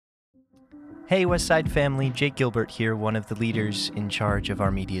Hey Westside family, Jake Gilbert here, one of the leaders in charge of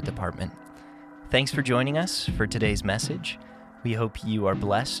our media department. Thanks for joining us for today's message. We hope you are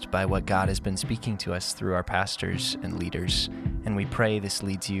blessed by what God has been speaking to us through our pastors and leaders, and we pray this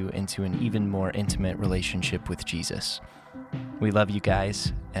leads you into an even more intimate relationship with Jesus. We love you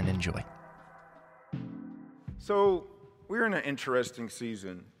guys, and enjoy. So we're in an interesting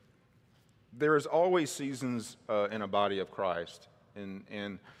season. There is always seasons in a body of Christ,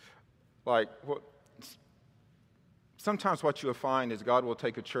 and sometimes what you'll find is God will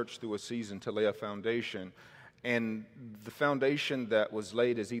take a church through a season to lay a foundation, and the foundation that was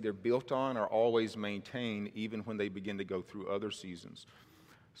laid is either built on or always maintained, even when they begin to go through other seasons.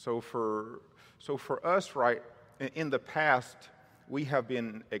 So for us, right, in the past, we have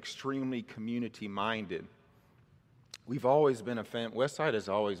been extremely community-minded. We've always been Westside has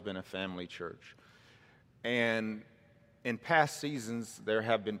always been a family church. And in past seasons, there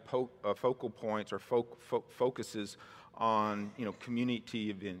have been focal points or focuses on, community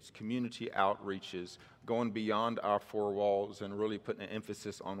events, community outreaches, going beyond our four walls and really putting an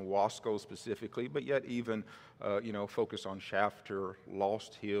emphasis on Wasco specifically, but yet even, focus on Shafter,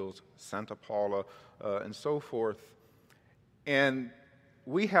 Lost Hills, Santa Paula, and so forth. And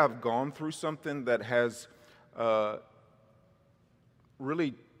we have gone through something that has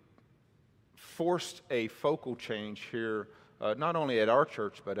really forced a focal change here, not only at our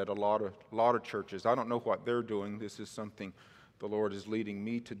church, but at a lot of churches. I don't know what they're doing. This is something the Lord is leading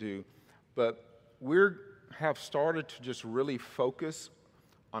me to do. But we have started to just really focus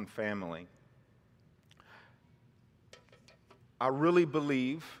on family. I really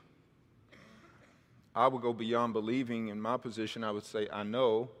believe, I would go beyond believing in my position, I would say I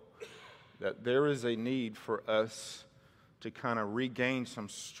know that there is a need for us to kind of regain some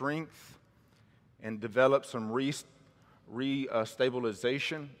strength and develop some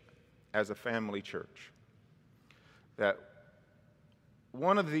stabilization as a family church. That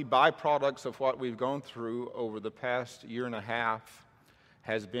one of the byproducts of what we've gone through over the past year and a half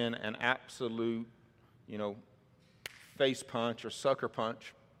has been an absolute, face punch or sucker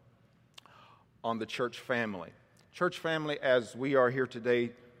punch on the church family. Church family as we are here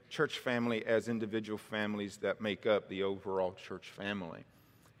today, church family as individual families that make up the overall church family.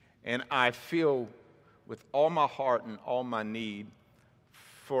 And I feel with all my heart and all my need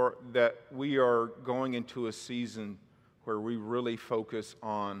for that we are going into a season where we really focus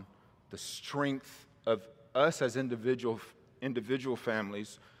on the strength of us as individual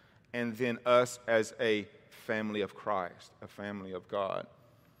families, and then us as a family of Christ, a family of God.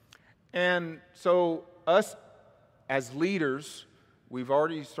 And so us as leaders, we've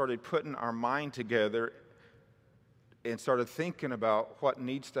already started putting our mind together and started thinking about what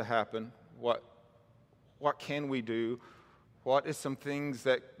needs to happen, what can we do, what is some things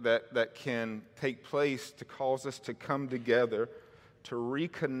that can take place to cause us to come together, to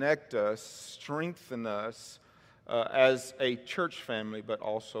reconnect us, strengthen us as a church family, but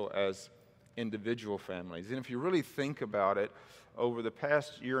also as individual families. And if you really think about it, over the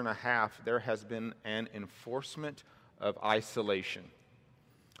past year and a half, there has been an enforcement of isolation.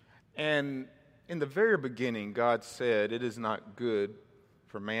 And in the very beginning, God said, it is not good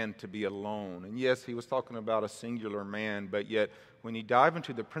for man to be alone. And yes, he was talking about a singular man, but yet when you dive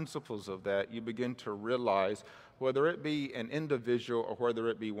into the principles of that, you begin to realize whether it be an individual or whether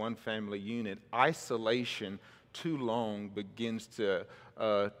it be one family unit, isolation too long begins to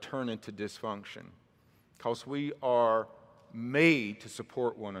turn into dysfunction. Because we are made to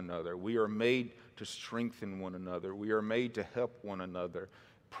support one another. We are made to strengthen one another. We are made to help one another,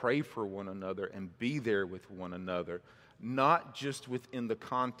 pray for one another, and be there with one another, not just within the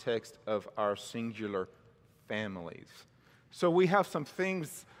context of our singular families. So we have some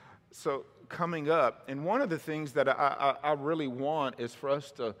things coming up, and one of the things that I really want is for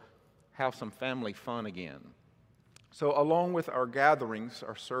us to have some family fun again. So along with our gatherings,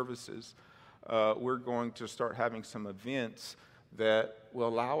 our services, we're going to start having some events that will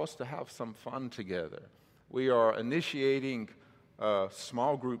allow us to have some fun together. We are initiating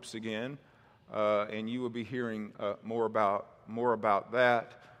small groups again, and you will be hearing more about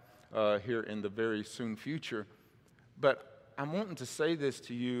that here in the very soon future. But I'm wanting to say this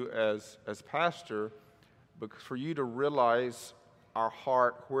to you as pastor, because for you to realize our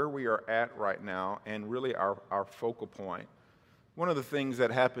heart, where we are at right now, and really our focal point. One of the things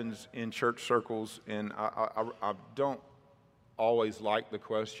that happens in church circles, and I don't always like the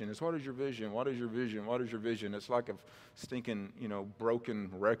question is, what is your vision? What is your vision? What is your vision? It's like a stinking,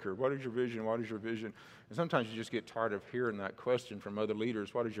 broken record. What is your vision? What is your vision? And sometimes you just get tired of hearing that question from other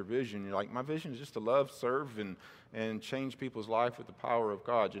leaders. What is your vision? You're like, my vision is just to love, serve, and change people's life with the power of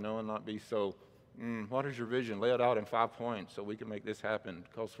God, and not be so, what is your vision? Lay it out in 5 points so we can make this happen,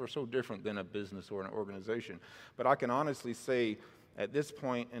 because we're so different than a business or an organization. But I can honestly say at this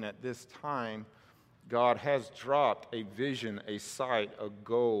point and at this time, God has dropped a vision, a sight, a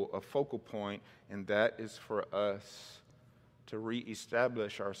goal, a focal point, and that is for us to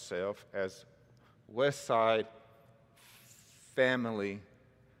reestablish ourselves as Westside Family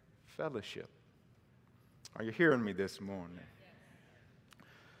Fellowship. Are you hearing me this morning?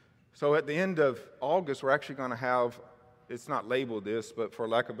 So at the end of August, we're actually going to have, it's not labeled this, but for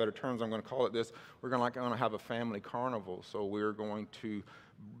lack of better terms, I'm going to call it this. We're going to have a family carnival. So we're going to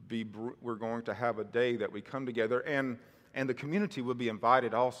have a day that we come together, and the community will be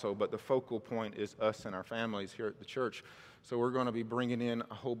invited also, but the focal point is us and our families here at the church. So we're going to be bringing in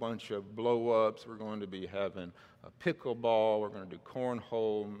a whole bunch of blow-ups. We're going to be having a pickleball. We're going to do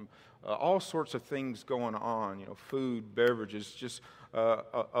cornhole, all sorts of things going on, food, beverages, just a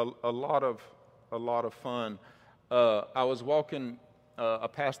lot of fun. I was walking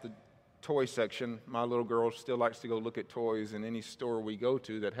past the toy section. My little girl still likes to go look at toys in any store we go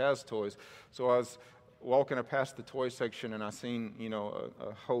to that has toys. So I was walking past the toy section, and I seen,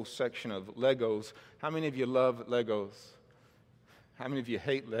 a whole section of Legos. How many of you love Legos? How many of you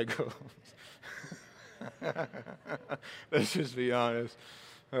hate Legos? Let's just be honest.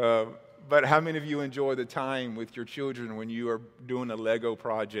 But how many of you enjoy the time with your children when you are doing a Lego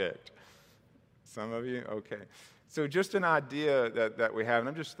project? Some of you? Okay. So just an idea that we have, and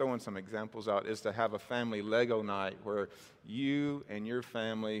I'm just throwing some examples out, is to have a family Lego night where you and your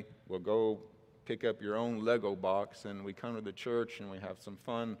family will go pick up your own Lego box, and we come to the church and we have some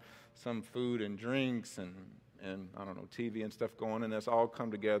fun, some food and drinks and I don't know, TV and stuff going, and let's all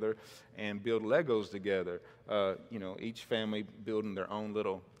come together and build Legos together. Each family building their own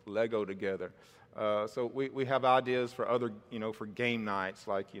little Lego together. So we have ideas for other, for game nights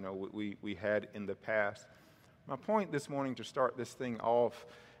like, we had in the past. My point this morning to start this thing off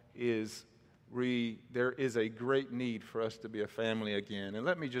is there is a great need for us to be a family again. And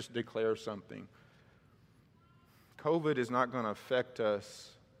let me just declare something. COVID is not going to affect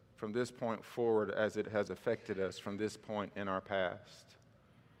us from this point forward as it has affected us from this point in our past.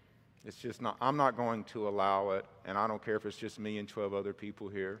 It's just not, I'm not going to allow it, and I don't care if it's just me and 12 other people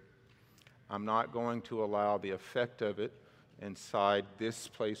here. I'm not going to allow the effect of it inside this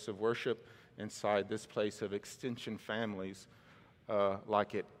place of worship, inside this place of extension families,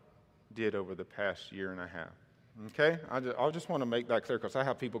 like it did over the past year and a half. Okay? I just want to make that clear, because I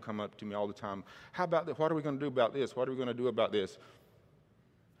have people come up to me all the time. How about this? What are we going to do about this? What are we going to do about this?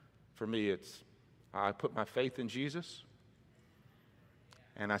 For me, I put my faith in Jesus,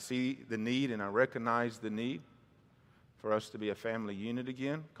 and I see the need, and I recognize the need for us to be a family unit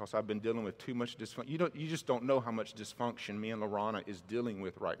again, because I've been dealing with too much dysfunction. You just don't know how much dysfunction me and Lorana is dealing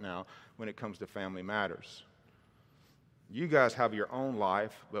with right now when it comes to family matters. You guys have your own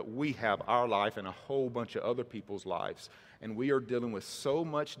life, but we have our life and a whole bunch of other people's lives, and we are dealing with so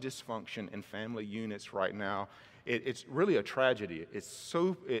much dysfunction in family units right now. It's really a tragedy.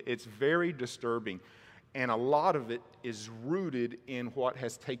 It's very disturbing, and a lot of it is rooted in what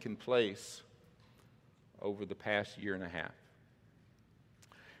has taken place over the past year and a half.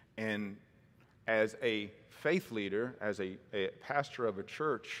 And as a faith leader, as a pastor of a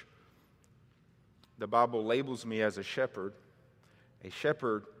church, the Bible labels me as a shepherd. A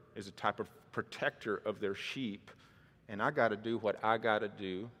shepherd is a type of protector of their sheep, and I got to do what I got to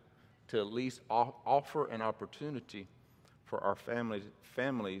do to at least offer an opportunity for our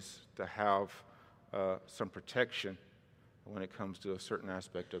families to have some protection when it comes to a certain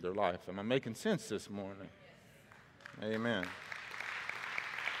aspect of their life. Am I making sense this morning? Yes. Amen.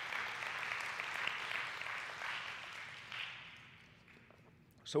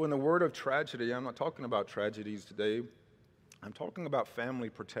 So in the word of tragedy, I'm not talking about tragedies today. I'm talking about family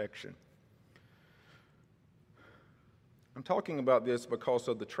protection. I'm talking about this because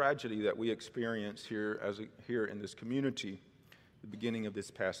of the tragedy that we experienced here in this community the beginning of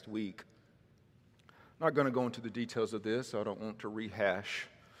this past week. I'm not going to go into the details of this. I don't want to rehash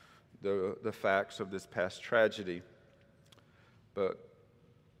the facts of this past tragedy. But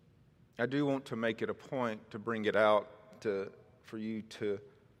I do want to make it a point to bring it out for you to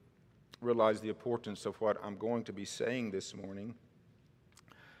realize the importance of what I'm going to be saying this morning.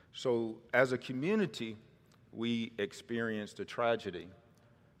 So as a community, we experienced a tragedy.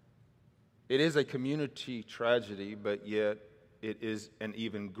 It is a community tragedy, but yet it is an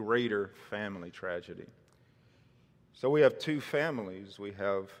even greater family tragedy. So we have two families. We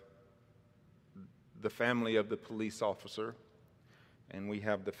have the family of the police officer, and we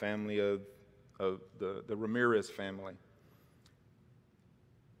have the family of the Ramirez family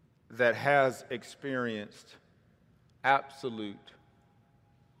that has experienced absolute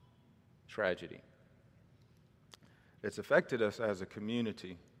tragedy. It's affected us as a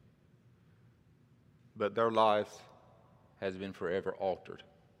community, but their lives has been forever altered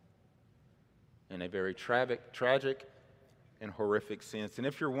in a very tragic and horrific sense. And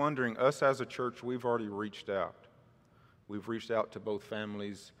if you're wondering, us as a church, we've already reached out. We've reached out to both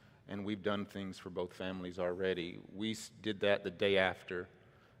families, and we've done things for both families already. We did that the day after.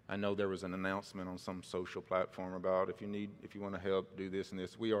 I know there was an announcement on some social platform about if you want to help, do this and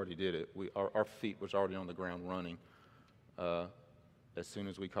this. We already did it. Our feet was already on the ground running as soon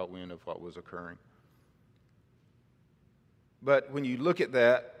as we caught wind of what was occurring. But when you look at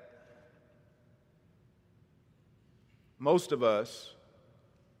that, most of us,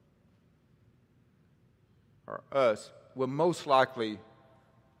 or us, will most likely,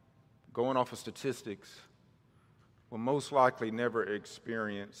 going off of statistics, will most likely never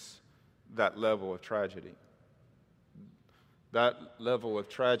experience that level of tragedy. That level of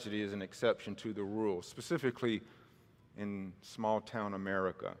tragedy is an exception to the rule, specifically in small town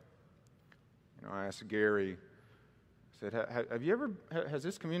America. I asked Gary, I said, has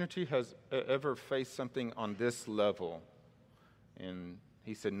this community ever faced something on this level? And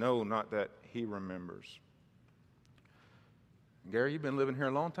he said, no, not that he remembers. Gary, you've been living here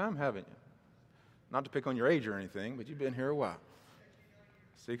a long time, haven't you? Not to pick on your age or anything, but you've been here a while.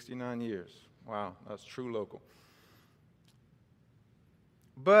 69 years. Wow, that's true local.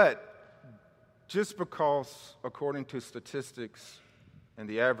 But just because, according to statistics and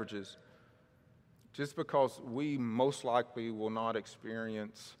the averages, just because we most likely will not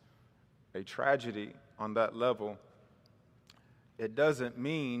experience a tragedy on that level, it doesn't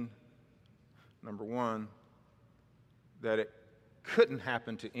mean, number one, that it couldn't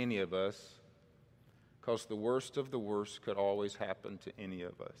happen to any of us, because the worst of the worst could always happen to any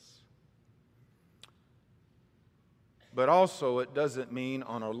of us. But also, it doesn't mean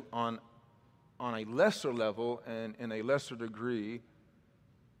on a lesser level and in a lesser degree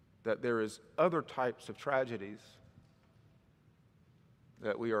that there is other types of tragedies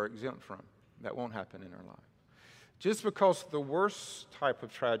that we are exempt from, that won't happen in our life. Just because the worst type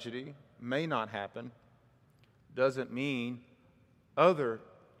of tragedy may not happen doesn't mean other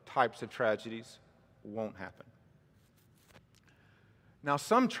types of tragedies won't happen. Now,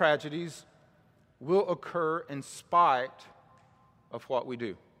 some tragedies will occur in spite of what we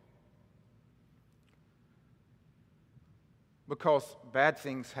do, because bad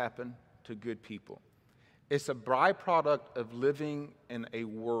things happen to good people. It's a byproduct of living in a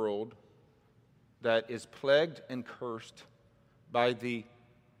world that is plagued and cursed by the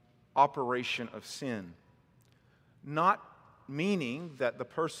operation of sin. Not meaning that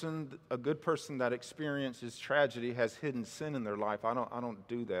a good person that experiences tragedy has hidden sin in their life. I don't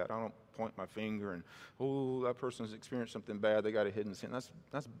do that. I don't point my finger and, that person's experienced something bad, they got a hidden sin. That's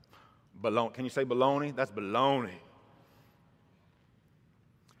baloney. Can you say baloney? That's baloney.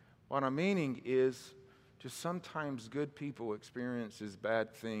 What I'm meaning is just sometimes good people experiences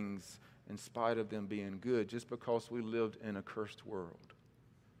bad things in spite of them being good, just because we lived in a cursed world.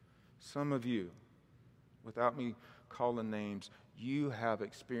 Some of you, without me calling names, you have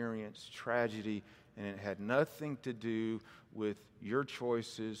experienced tragedy, and it had nothing to do with your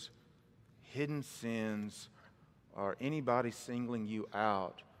choices, hidden sins, or anybody singling you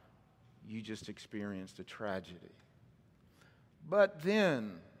out. You just experienced a tragedy. But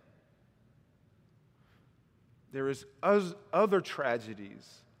then there is other tragedies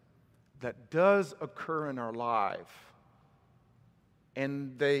that does occur in our life,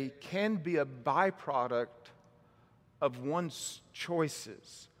 and they can be a byproduct of one's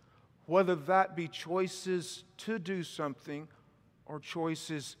choices, whether that be choices to do something or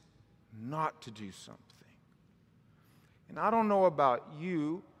choices not to do something. And I don't know about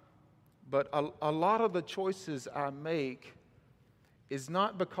you, but a lot of the choices I make is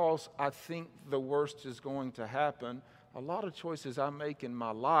not because I think the worst is going to happen. A lot of choices I make in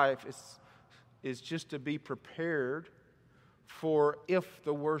my life is just to be prepared for if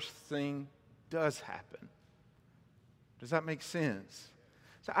the worst thing does happen. Does that make sense?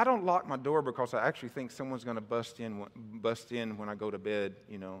 So I don't lock my door because I actually think someone's going to bust in when I go to bed,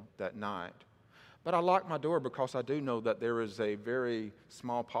 that night. But I lock my door because I do know that there is a very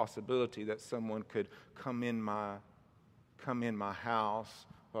small possibility that someone could come in my house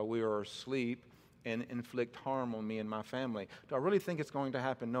while we are asleep and inflict harm on me and my family. Do I really think it's going to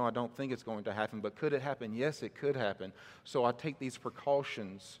happen? No, I don't think it's going to happen. But could it happen? Yes, it could happen. So I take these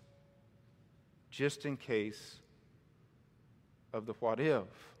precautions just in case of the what if.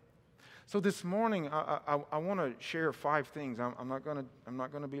 So this morning, I want to share 5 things. I'm not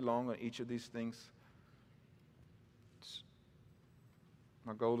going to be long on each of these things.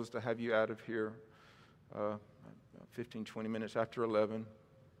 My goal is to have you out of here 15, 20 minutes after 11.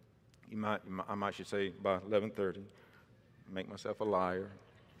 I might should say by 11:30. Make myself a liar.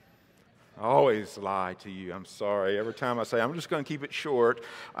 I always lie to you. I'm sorry. Every time I say, I'm just going to keep it short,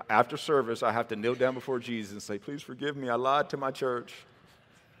 after service, I have to kneel down before Jesus and say, please forgive me. I lied to my church.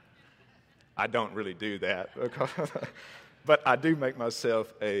 I don't really do that. But I do make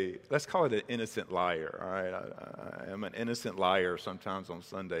myself let's call it an innocent liar. All right? I am an innocent liar sometimes on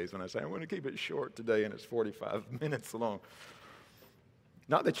Sundays when I say, I'm going to keep it short today, and it's 45 minutes long.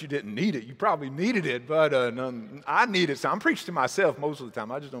 Not that you didn't need it. You probably needed it, but I need it. So I'm preaching to myself most of the time.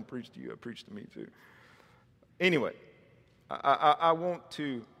 I just don't preach to you. I preach to me too. Anyway, I want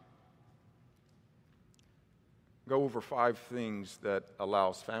to go over 5 things that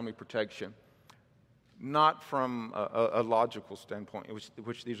allows family protection, not from a logical standpoint,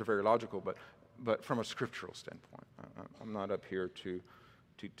 which these are very logical, but from a scriptural standpoint. I'm not up here to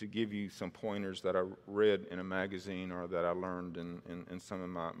give you some pointers that I read in a magazine or that I learned in some of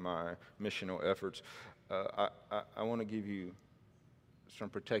my missional efforts. I want to give you some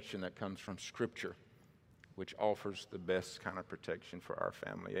protection that comes from Scripture, which offers the best kind of protection for our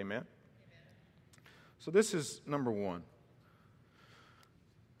family. Amen? So this is number 1.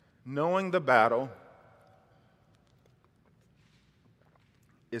 Knowing the battle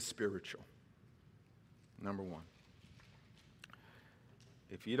is spiritual. Number 1.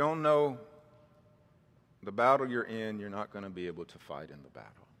 If you don't know the battle you're in, you're not going to be able to fight in the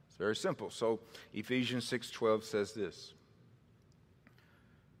battle. It's very simple. So Ephesians 6:12 says this.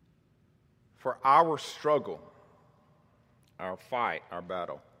 For our struggle, our fight, our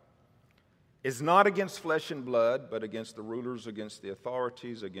battle, is not against flesh and blood, but against the rulers, against the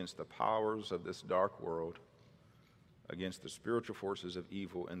authorities, against the powers of this dark world, against the spiritual forces of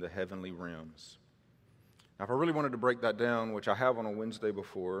evil in the heavenly realms. Now, if I really wanted to break that down, which I have on a Wednesday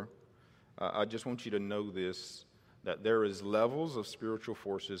before, I just want you to know this, that there is levels of spiritual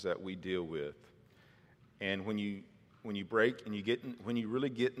forces that we deal with. And when you break and when you really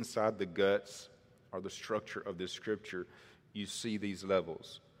get inside the guts or the structure of this scripture, you see these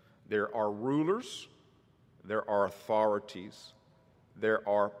levels. There are rulers, there are authorities, there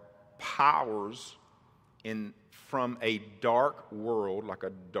are powers from a dark world, like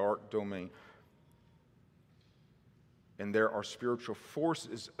a dark domain. And there are spiritual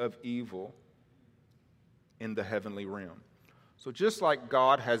forces of evil in the heavenly realm. So just like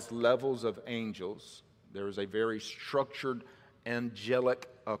God has levels of angels, there is a very structured angelic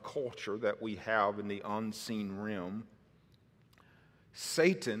culture that we have in the unseen realm.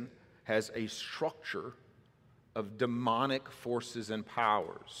 Satan has a structure of demonic forces and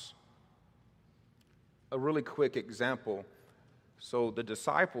powers. A really quick example. So the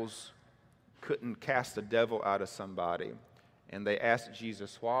disciples couldn't cast the devil out of somebody, and they asked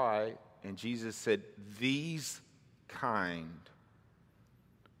Jesus why, and Jesus said, these kind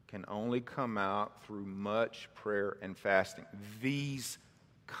can only come out through much prayer and fasting. These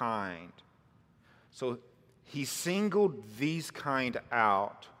kind. So he singled these kind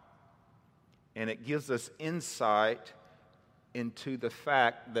out, and it gives us insight into the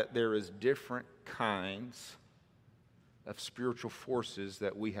fact that there is different kinds of spiritual forces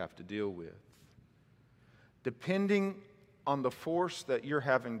that we have to deal with. Depending on the force that you're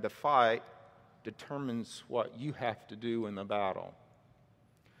having to fight determines what you have to do in the battle.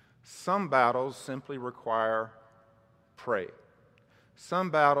 Some battles simply require pray. Some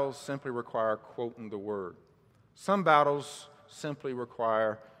battles simply require quoting the word. Some battles simply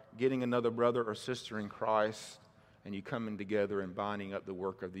require getting another brother or sister in Christ and you coming together and binding up the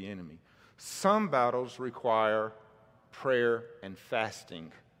work of the enemy. Some battles require prayer and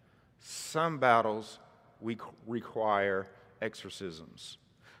fasting. Some battles require exorcisms.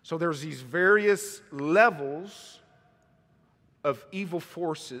 So there's these various levels of evil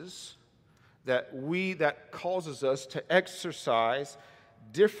forces that causes us to exercise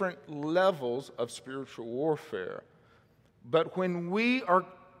different levels of spiritual warfare. But when we are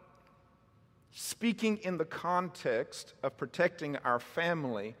speaking in the context of protecting our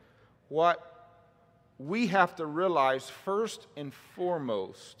family, what we have to realize first and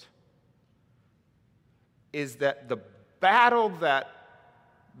foremost is that the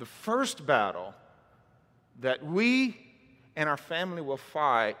first battle that we and our family will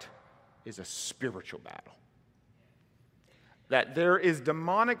fight is a spiritual battle. That there is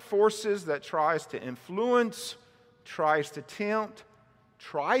demonic forces that tries to influence, tries to tempt,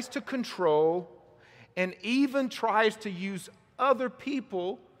 tries to control, and even tries to use other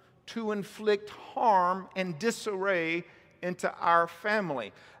people to inflict harm and disarray into our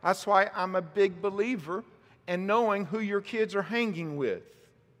family. That's why I'm a big believer in knowing who your kids are hanging with.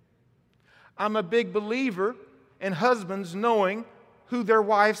 I'm a big believer in husbands knowing who their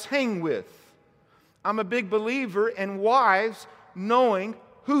wives hang with. I'm a big believer in wives knowing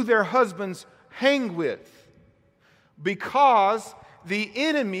who their husbands hang with. Because the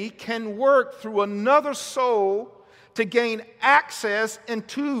enemy can work through another soul to gain access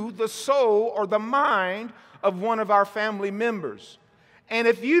into the soul or the mind of one of our family members. And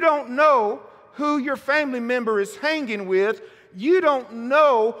if you don't know who your family member is hanging with, you don't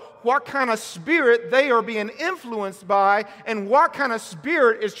know what kind of spirit they are being influenced by and what kind of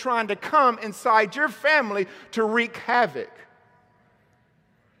spirit is trying to come inside your family to wreak havoc.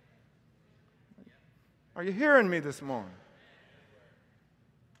 Are you hearing me this morning?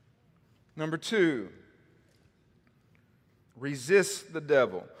 Number 2, resist the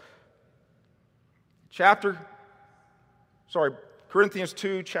devil. Corinthians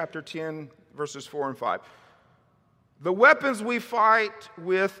 2, chapter 10, verses 4 and 5. The weapons we fight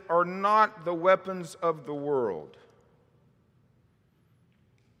with are not the weapons of the world.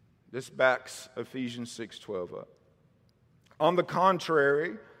 This backs Ephesians 6:12 up. On the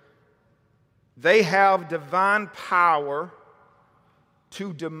contrary, they have divine power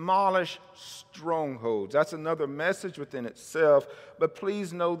to demolish strongholds. That's another message within itself. But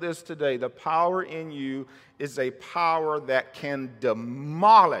please know this today. The power in you is a power that can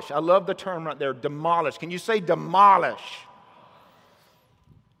demolish. I love the term right there, demolish. Can you say demolish?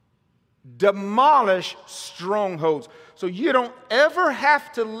 Demolish strongholds. So you don't ever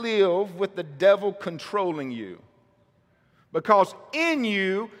have to live with the devil controlling you. Because in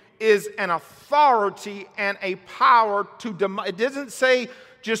you is an authority and a power to demolish. It doesn't say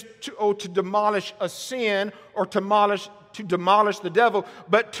just to demolish a sin or to demolish the devil,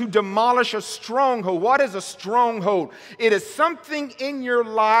 but to demolish a stronghold. What is a stronghold? It is something in your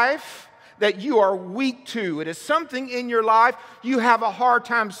life that you are weak to. It is something in your life you have a hard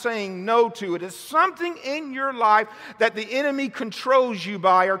time saying no to. It is something in your life that the enemy controls you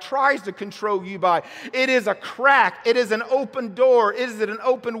by or tries to control you by. It is a crack. It is an open door. It is an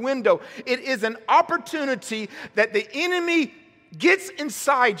open window. It is an opportunity that the enemy gets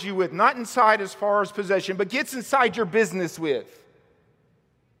inside you with, not inside as far as possession, but gets inside your business with.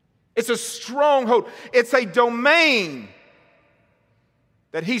 It's a stronghold. It's a domain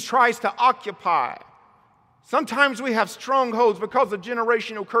that he tries to occupy. Sometimes we have strongholds because of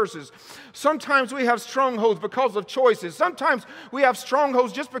generational curses. Sometimes we have strongholds because of choices. Sometimes we have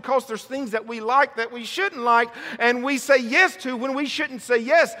strongholds just because there's things that we like that we shouldn't like and we say yes to when we shouldn't say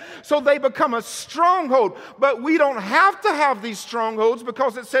yes. So they become a stronghold. But we don't have to have these strongholds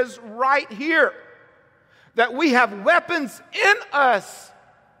because it says right here that we have weapons in us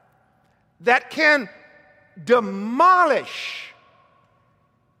that can demolish.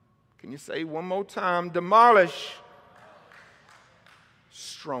 Can you say one more time? Demolish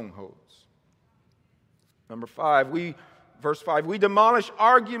strongholds. Number 5, verse 5, we demolish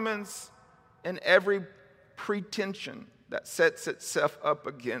arguments and every pretension that sets itself up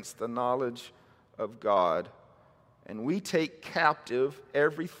against the knowledge of God. And we take captive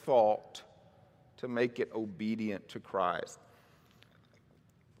every thought to make it obedient to Christ.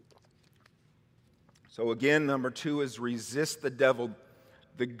 So again, number 2 is resist the devil.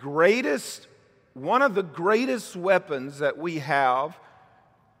 One of the greatest weapons that we have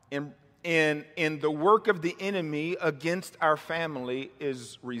in the work of the enemy against our family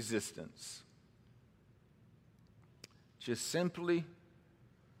is resistance. Just simply,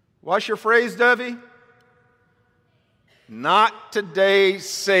 what's your phrase, Dovey? Not today,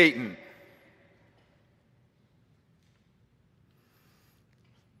 Satan.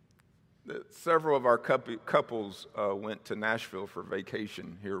 Several of our couples went to Nashville for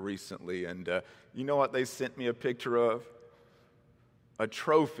vacation here recently, and you know what they sent me a picture of? A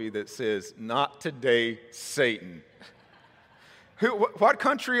trophy that says, "Not today, Satan." What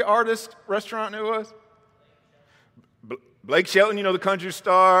country artist restaurant it was? Blake Shelton, you know, the country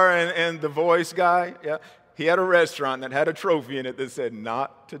star and the voice guy? Yeah, he had a restaurant that had a trophy in it that said,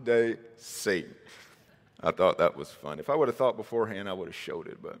 "Not today, Satan." I thought that was fun. If I would have thought beforehand, I would have showed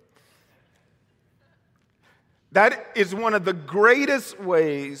it, but that is one of the greatest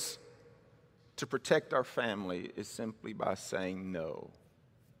ways to protect our family is simply by saying no.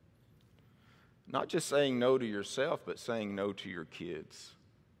 Not just saying no to yourself, but saying no to your kids.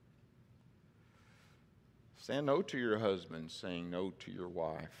 Saying no to your husband, saying no to your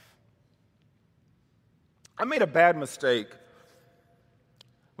wife. I made a bad mistake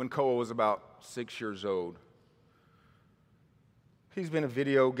when Koa was about 6 years old. He's been a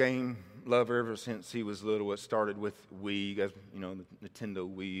video game lover ever since he was little. It started with Wii, you guys, the Nintendo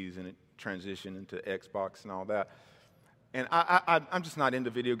Wiis, and it transitioned into Xbox and all that. And I'm just not into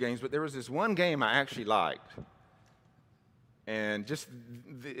video games, but there was this one game I actually liked. And just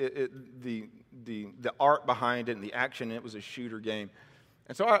the art behind it and the action, it was a shooter game.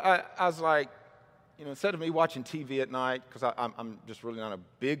 And so I was like, instead of me watching TV at night, because I'm just really not a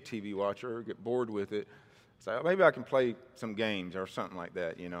big TV watcher, or get bored with it, so maybe I can play some games or something like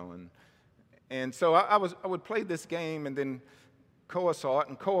that, And so I would play this game, and then Koa saw it,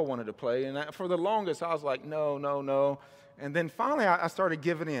 and Koa wanted to play. And for the longest, I was like, no. And then finally, I started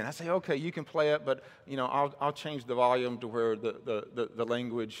giving in. I say, okay, you can play it, but I'll change the volume to where the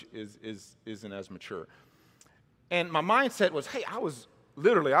language isn't as mature. And my mindset was, hey, I was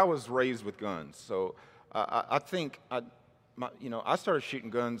raised with guns, so I think I started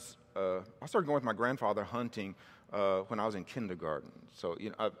shooting guns. I started going with my grandfather hunting when I was in kindergarten. So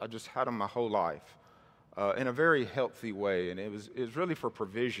I just had them my whole life in a very healthy way, and it was really for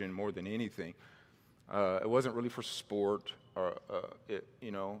provision more than anything. It wasn't really for sport.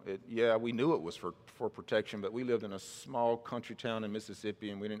 We knew it was for protection, but we lived in a small country town in Mississippi,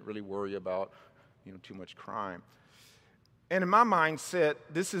 and we didn't really worry about too much crime. And in my mindset,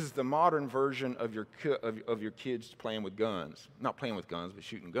 this is the modern version of your kids playing with guns. Not playing with guns, but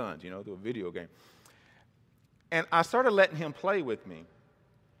shooting guns, through a video game. And I started letting him play with me.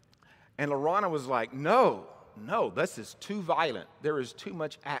 And Lorana was like, no, this is too violent. There is too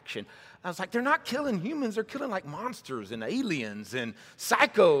much action. I was like, they're not killing humans. They're killing like monsters and aliens and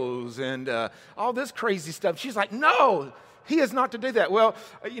psychos and all this crazy stuff. She's like, no, he is not to do that. Well,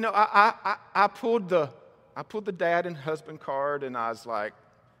 I pulled the dad and husband card, and I was like,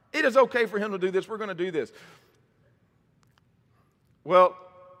 it is okay for him to do this. We're going to do this. Well,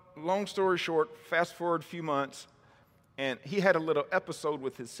 long story short, fast forward a few months, and he had a little episode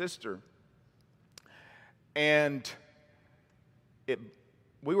with his sister. And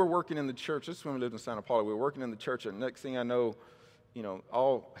we were working in the church. This is when we lived in Santa Paula. We were working in the church, and next thing I know,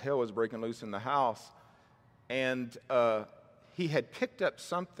 all hell was breaking loose in the house. And he had picked up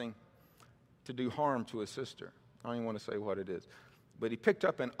something to do harm to his sister. I don't even want to say what it is. But he picked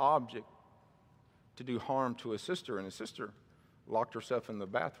up an object to do harm to his sister, and his sister locked herself in the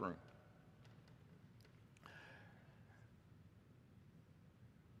bathroom.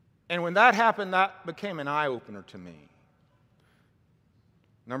 And when that happened, that became an eye-opener to me.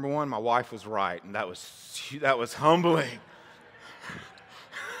 Number one, my wife was right, and that was humbling.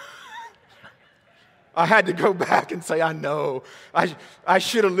 I had to go back and say, I know. I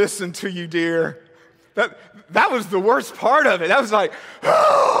should have listened to you, dear. That was the worst part of it. That was like,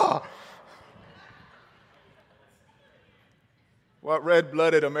 oh! What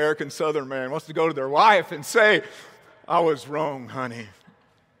red-blooded American Southern man wants to go to their wife and say, I was wrong, honey.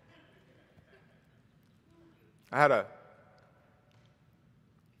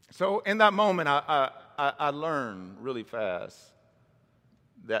 So in that moment, I learned really fast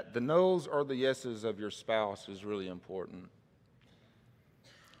that the no's or the yeses of your spouse is really important.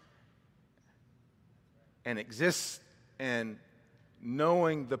 And exists and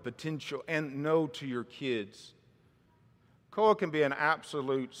knowing the potential and no to your kids. Koa can be an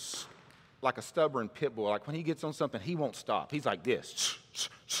absolute, like a stubborn pit bull. Like when he gets on something, he won't stop. He's like this.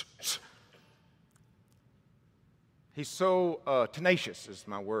 He's so tenacious is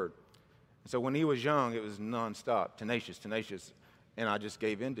my word. So when he was young, it was nonstop, tenacious. And I just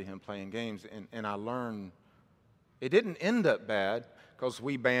gave in to him playing games. And I learned it didn't end up bad because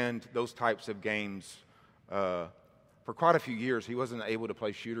we banned those types of games for quite a few years. He wasn't able to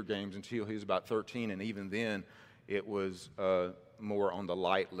play shooter games until he was about 13. And even then, it was more on the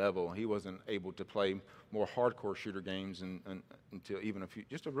light level. He wasn't able to play more hardcore shooter games until even a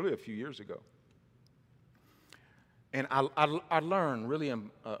few years ago. And I learned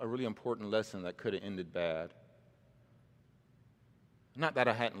a really important lesson that could have ended bad. Not that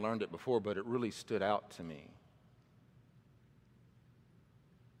I hadn't learned it before, but it really stood out to me.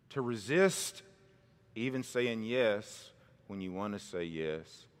 To resist even saying yes when you want to say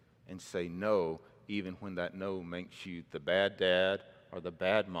yes, and say no even when that no makes you the bad dad or the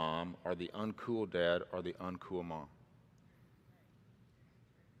bad mom or the uncool dad or the uncool mom.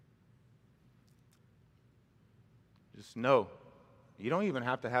 Just no. You don't even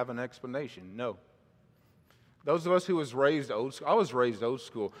have to have an explanation. No. Those of us who was raised old school, I was raised old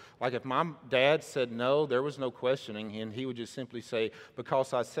school. Like if my dad said no, there was no questioning, and he would just simply say,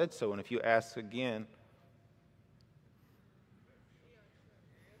 because I said so. And if you ask again,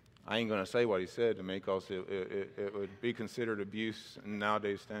 I ain't going to say what he said to me because it would be considered abuse in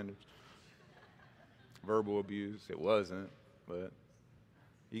nowadays standards. Verbal abuse. It wasn't, but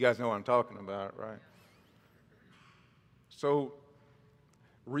you guys know what I'm talking about, right? So,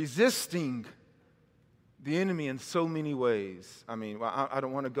 resisting the enemy in so many ways. I mean, I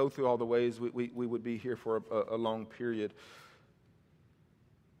don't want to go through all the ways. We would be here for a long period.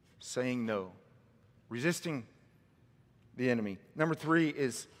 Saying no. Resisting the enemy. Number 3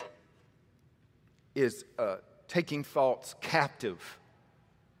 is taking thoughts captive.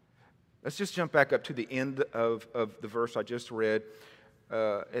 Let's just jump back up to the end of the verse I just read.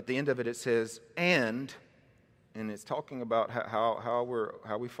 At the end of it, it says, and it's talking about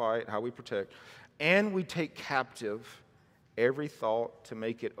how we fight, how we protect, and we take captive every thought to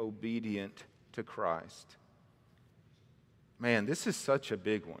make it obedient to Christ. Man, this is such a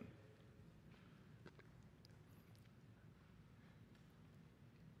big one.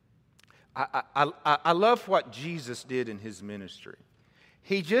 I love what Jesus did in his ministry.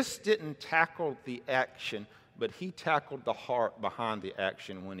 He just didn't tackle the action, but he tackled the heart behind the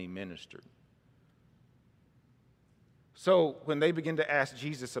action when he ministered. So when they began to ask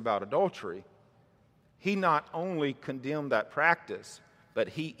Jesus about adultery, he not only condemned that practice, but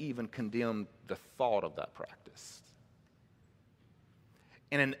he even condemned the thought of that practice.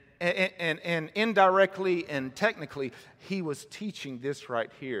 And indirectly and technically, he was teaching this right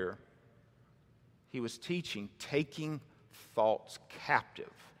here. He was teaching taking thoughts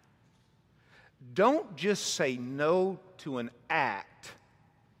captive. Don't just say no to an act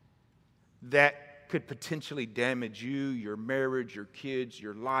that could potentially damage you, your marriage, your kids,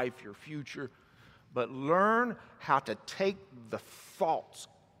 your life, your future, but learn how to take the thoughts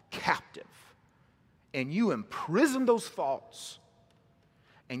captive. And you imprison those thoughts,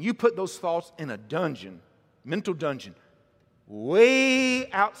 and you put those thoughts in a dungeon, mental dungeon, way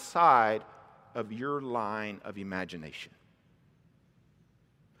outside of your line of imagination.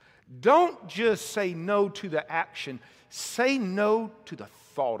 Don't just say no to the action, say no to the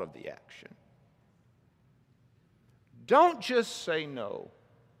thought of the action. Don't just say no,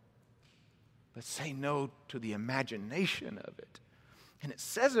 but say no to the imagination of it. And it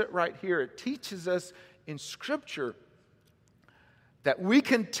says it right here. It teaches us in Scripture that we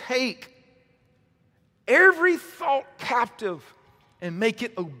can take every thought captive and make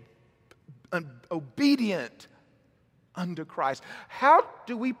it obedient unto Christ. How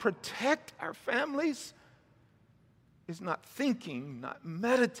do we protect our families? It's not thinking, not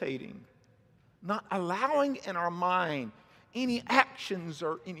meditating, not allowing in our mind any actions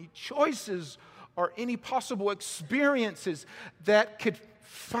or any choices or any possible experiences that could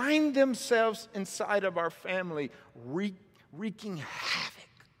find themselves inside of our family wreaking havoc.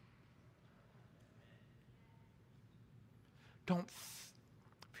 Don't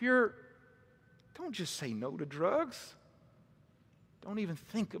just say no to drugs. Don't even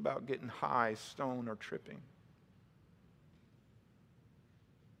think about getting high, stoned, or tripping.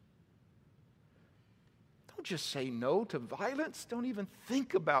 Don't just say no to violence. Don't even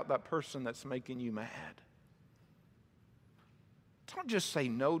think about that person that's making you mad. Don't just say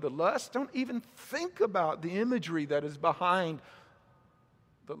no to lust. Don't even think about the imagery that is behind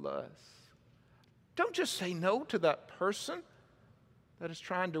the lust. Don't just say no to that person that is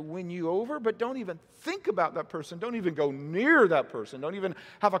trying to win you over, but don't even think about that person. Don't even go near that person. Don't even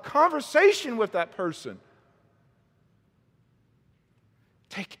have a conversation with that person.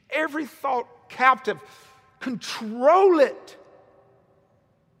 Take every thought captive. Control it.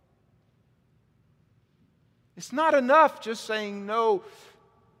 It's not enough just saying no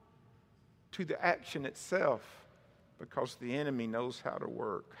to the action itself, because the enemy knows how to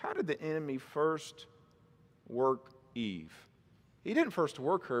work. How did the enemy first work Eve? He didn't first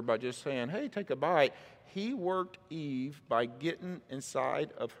work her by just saying, hey, take a bite. He worked Eve by getting inside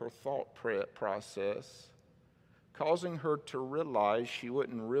of her thought process, causing her to realize she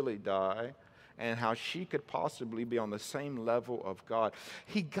wouldn't really die and how she could possibly be on the same level of God.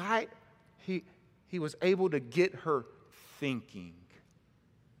 He was able to get her thinking.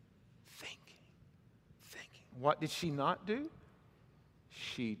 What did she not do?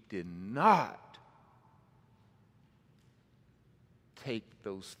 She did not take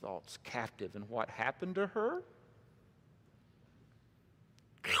those thoughts captive. And what happened to her?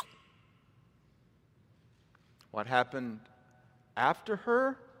 What happened after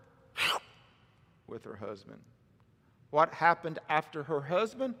her? With her husband. What happened after her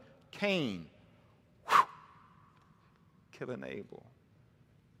husband? Cain. Killing Abel.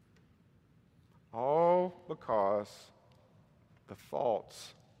 All because the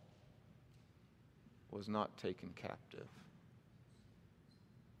thoughts was not taken captive.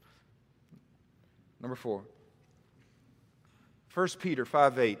 Number 4. 1 Peter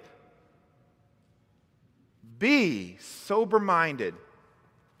 5:8. Be sober-minded.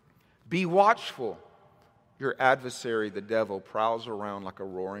 Be watchful. Your adversary, the devil, prowls around like a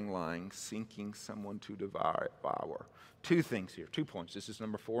roaring lion, seeking someone to devour. 2 things here, 2 points. This is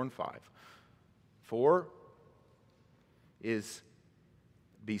number 4 and 5. 4 is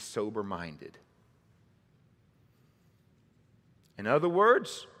be sober-minded. In other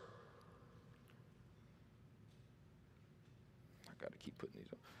words, I've got to keep putting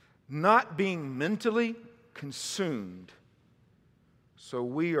these up. Not being mentally consumed so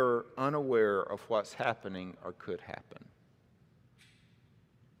we are unaware of what's happening or could happen.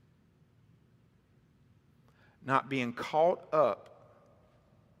 Not being caught up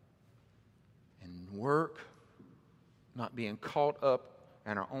in work, not being caught up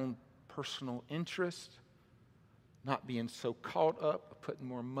in our own personal interest, not being so caught up putting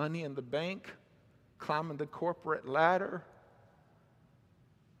more money in the bank, climbing the corporate ladder,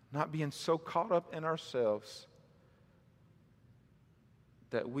 not being so caught up in ourselves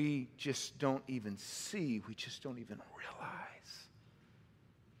that we just don't even see, we just don't even realize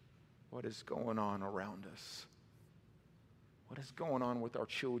what is going on around us. What is going on with our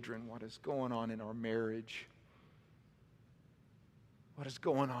children? What is going on in our marriage? What is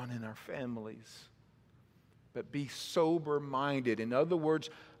going on in our families? But be sober-minded. In other words,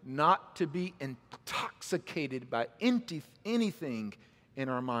 not to be intoxicated by anything in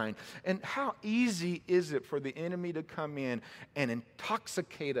our mind. And how easy is it for the enemy to come in and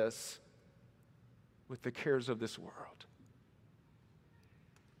intoxicate us with the cares of this world?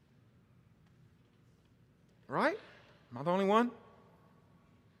 Right? Am I the only one?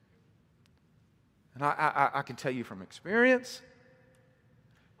 And I can tell you from experience,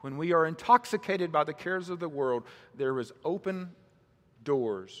 when we are intoxicated by the cares of the world, there is open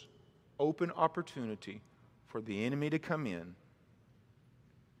doors, open opportunity for the enemy to come in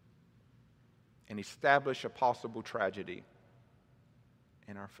and establish a possible tragedy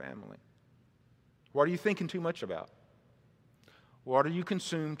in our family. What are you thinking too much about? What are you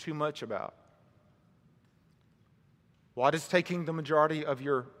consumed too much about? What is taking the majority of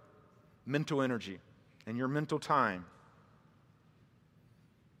your mental energy and your mental time?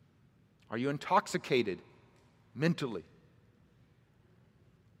 Are you intoxicated mentally?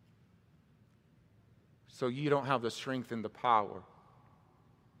 So you don't have the strength and the power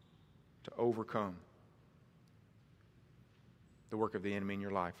to overcome the work of the enemy in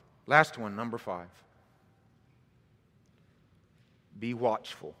your life. Last one, number 5. Be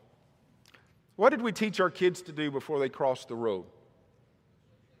watchful. What did we teach our kids to do before they crossed the road?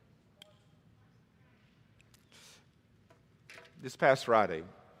 This past Friday,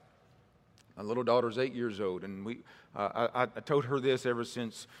 my little daughter's 8 years old, and I told her this ever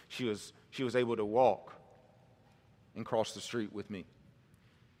since she was able to walk and cross the street with me.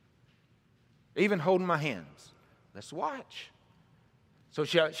 Even holding my hands. Let's watch. So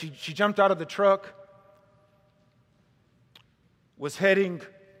she jumped out of the truck, was heading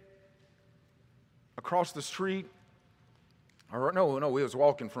across the street. Or no, we was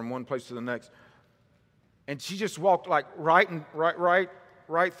walking from one place to the next. And she just walked like right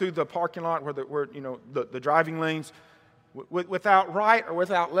through the parking lot where the driving lanes, without right or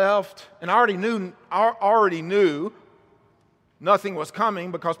without left. And I already knew nothing was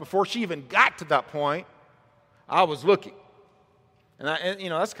coming, because before she even got to that point, I was looking. And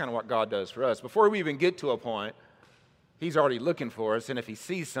that's kind of what God does for us. Before we even get to a point, He's already looking for us, and if He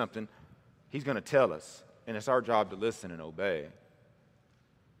sees something, He's going to tell us, and it's our job to listen and obey.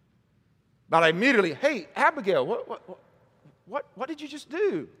 But I immediately, hey, Abigail, what did you just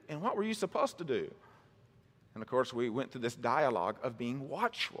do? And what were you supposed to do? And of course, we went through this dialogue of being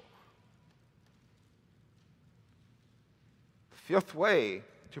watchful. The 5th way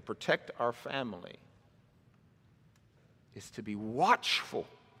to protect our family is to be watchful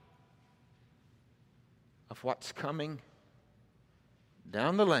of what's coming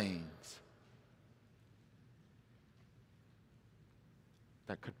down the lanes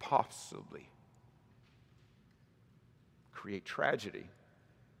that could possibly create tragedy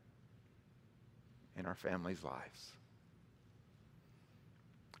in our families' lives.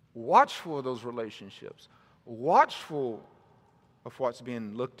 Watchful of those relationships. Watchful of what's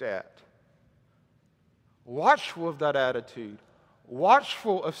being looked at. Watchful of that attitude.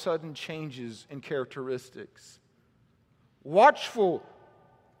 Watchful of sudden changes in characteristics. Watchful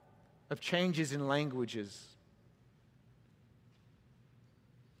of changes in languages.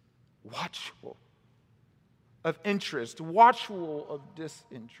 Watchful of interest. Watchful of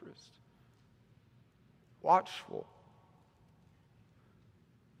disinterest. Watchful.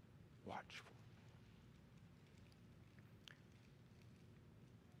 Watchful.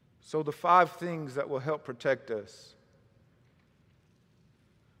 So the 5 things that will help protect us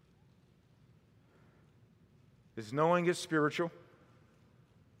is knowing it's spiritual,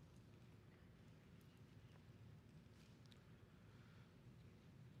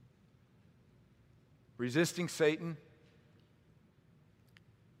 resisting Satan,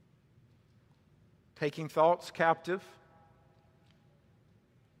 taking thoughts captive,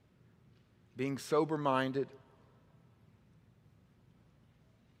 being sober-minded,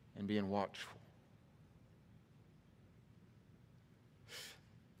 and being watchful.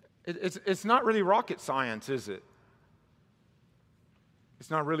 It's not really rocket science, is it?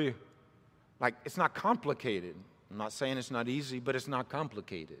 It's not really, it's not complicated. I'm not saying it's not easy, but it's not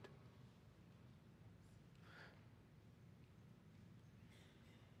complicated.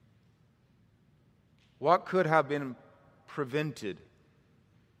 What could have been prevented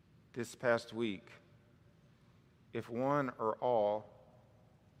this past week if one or all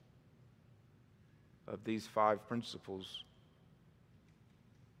of these 5 principles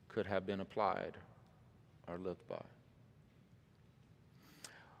could have been applied or lived by?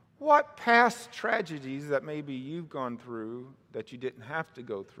 What past tragedies that maybe you've gone through that you didn't have to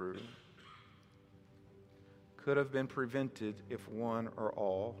go through could have been prevented if one or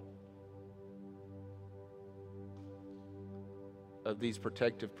all of these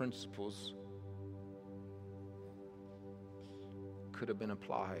protective principles could have been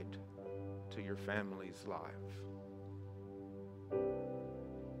applied to your family's life?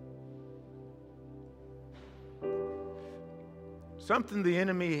 Something the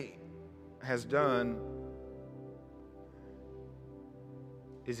enemy has done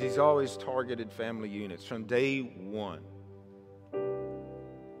is he's always targeted family units from day one.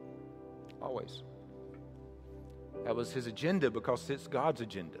 Always. That was his agenda because it's God's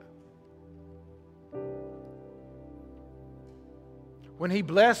agenda. When he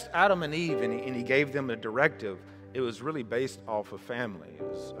blessed Adam and Eve and he gave them a directive, it was really based off of family. It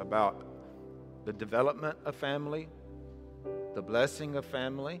was about the development of family, the blessing of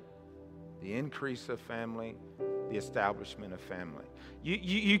family, the increase of family, the establishment of family.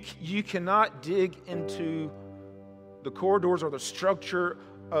 You cannot dig into the corridors or the structure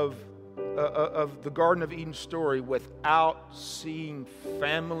of the Garden of Eden story without seeing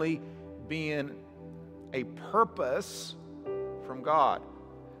family being a purpose from God.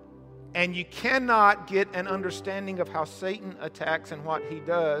 And you cannot get an understanding of how Satan attacks and what he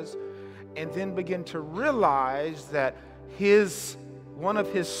does and then begin to realize that one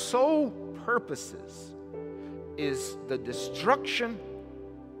of his sole purposes is the destruction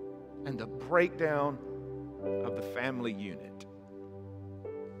and the breakdown of the family unit.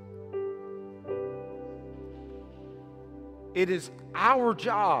 It is our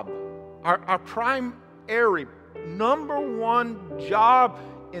job, our primary, number one job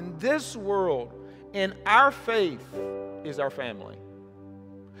in this world, in our faith, is our family.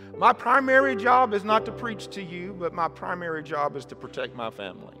 My primary job is not to preach to you, but my primary job is to protect my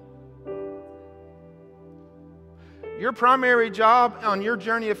family. Your primary job on your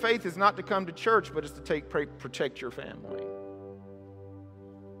journey of faith is not to come to church, but it's to protect your family.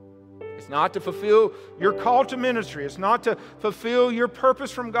 It's not to fulfill your call to ministry. It's not to fulfill your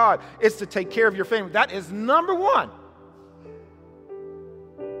purpose from God. It's to take care of your family. That is number one.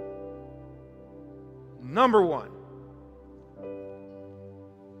 Number one.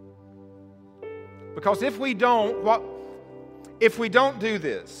 Because if we don't do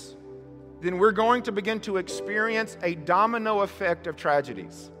this, then we're going to begin to experience a domino effect of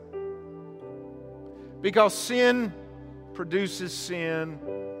tragedies. Because sin produces sin,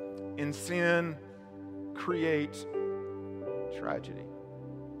 and sin creates tragedy.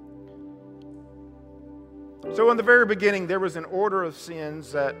 So in the very beginning, there was an order of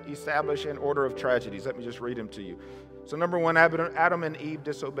sins that established an order of tragedies. Let me just read them to you. So number one, Adam and Eve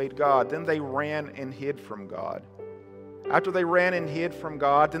disobeyed God. Then they ran and hid from God. After they ran and hid from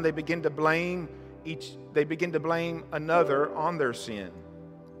God, then they begin to blame another on their sin.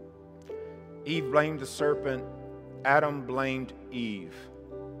 Eve blamed the serpent. Adam blamed Eve.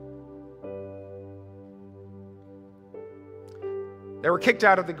 They were kicked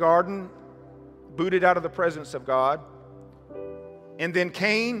out of the garden, booted out of the presence of God. And then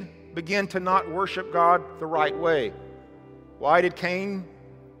Cain began to not worship God the right way. Why did Cain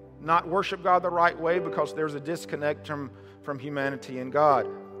not worship God the right way? Because there's a disconnect from humanity and God.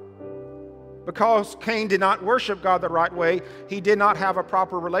 Because Cain did not worship God the right way, he did not have a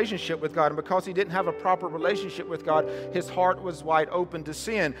proper relationship with God. And because he didn't have a proper relationship with God, his heart was wide open to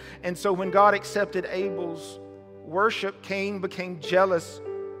sin. And so when God accepted Abel's worship, Cain became jealous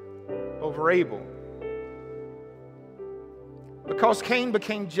over Abel. Because Cain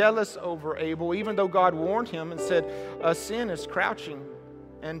became jealous over Abel, even though God warned him and said, sin is crouching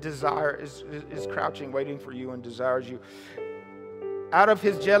and desire is crouching, waiting for you and desires you. Out of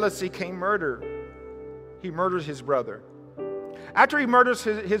his jealousy came murder. He murders his brother. After he murders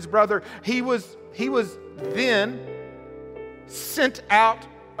his brother, he was then sent out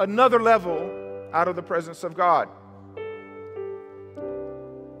another level out of the presence of God.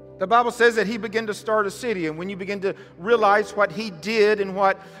 The Bible says that he began to start a city, and when you begin to realize what he did and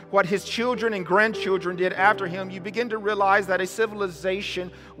what his children and grandchildren did after him, you begin to realize that a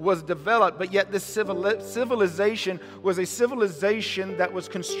civilization was developed, but yet this civilization was a civilization that was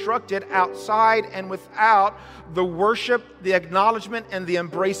constructed outside and without the worship, the acknowledgement, and the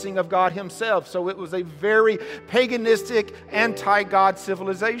embracing of God himself. So it was a very paganistic, anti-God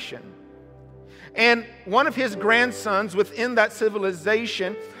civilization. And one of his grandsons within that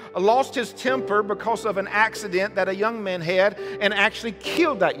civilization lost his temper because of an accident that a young man had and actually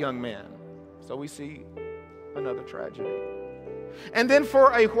killed that young man. So we see another tragedy. And then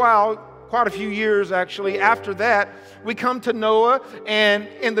for a while, quite a few years actually, after that, we come to Noah. And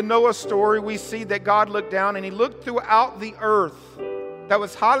in the Noah story, we see that God looked down and he looked throughout the earth that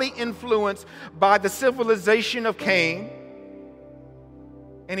was highly influenced by the civilization of Cain.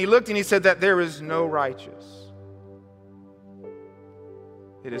 And he looked and he said that there is no righteous.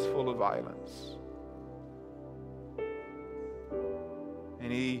 It is full of violence.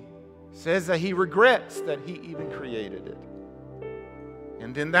 And he says that he regrets that he even created it.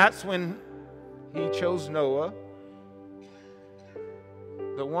 And then that's when he chose Noah,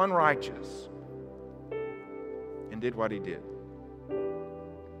 the one righteous, and did what he did.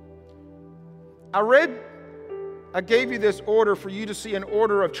 I gave you this order for you to see an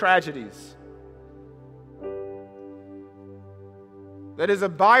order of tragedies that is a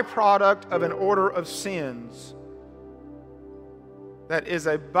byproduct of an order of sins, that is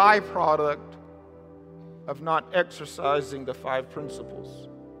a byproduct of not exercising the 5 principles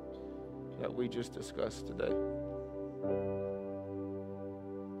that we just discussed today.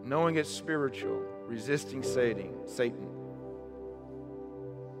 Knowing it's spiritual, resisting Satan,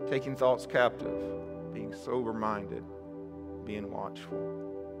 taking thoughts captive, being sober-minded, being watchful.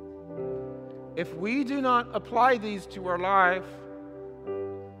 If we do not apply these to our life,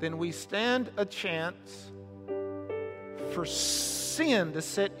 then we stand a chance for sin to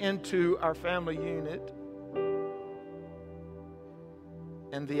set into our family unit,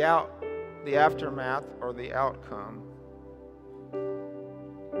 and the aftermath or the outcome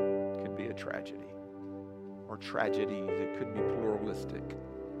could be a tragedy, or tragedies. It could be pluralistic.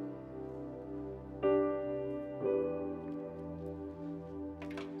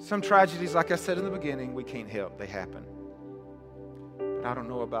 Some tragedies, like I said in the beginning, we can't help. They happen. But I don't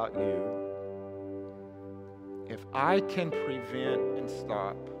know about you. If I can prevent and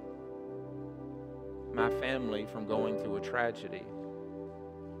stop my family from going through a tragedy,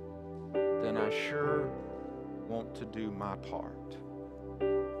 then I sure want to do my part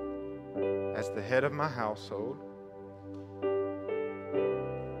as the head of my household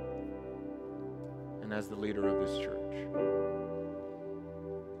and as the leader of this church.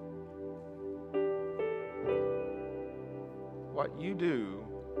 What you do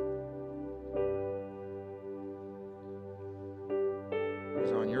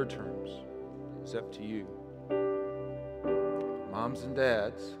is on your terms. It's up to you. Moms and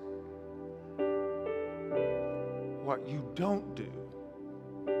dads, what you don't do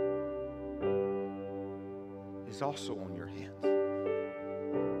is also on your hands.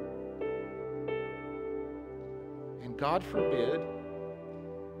 And God forbid,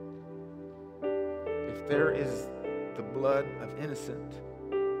 if there is the blood of innocent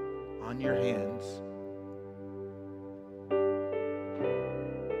on your hands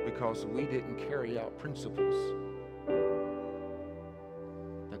because we didn't carry out principles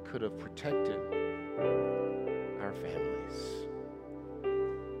that could have protected our families.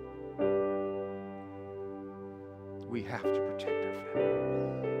 We have to protect our families.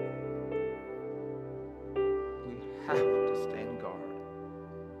 We have to stand guard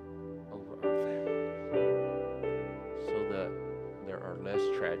over our families so that there are less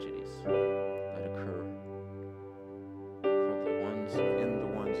tragedies that occur for the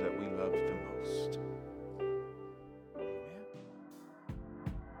ones that we love the most. Amen.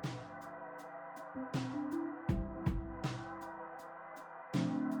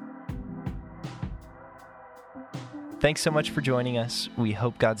 Thanks so much for joining us. We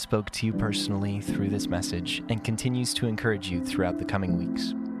hope God spoke to you personally through this message and continues to encourage you throughout the coming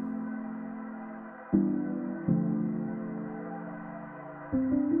weeks.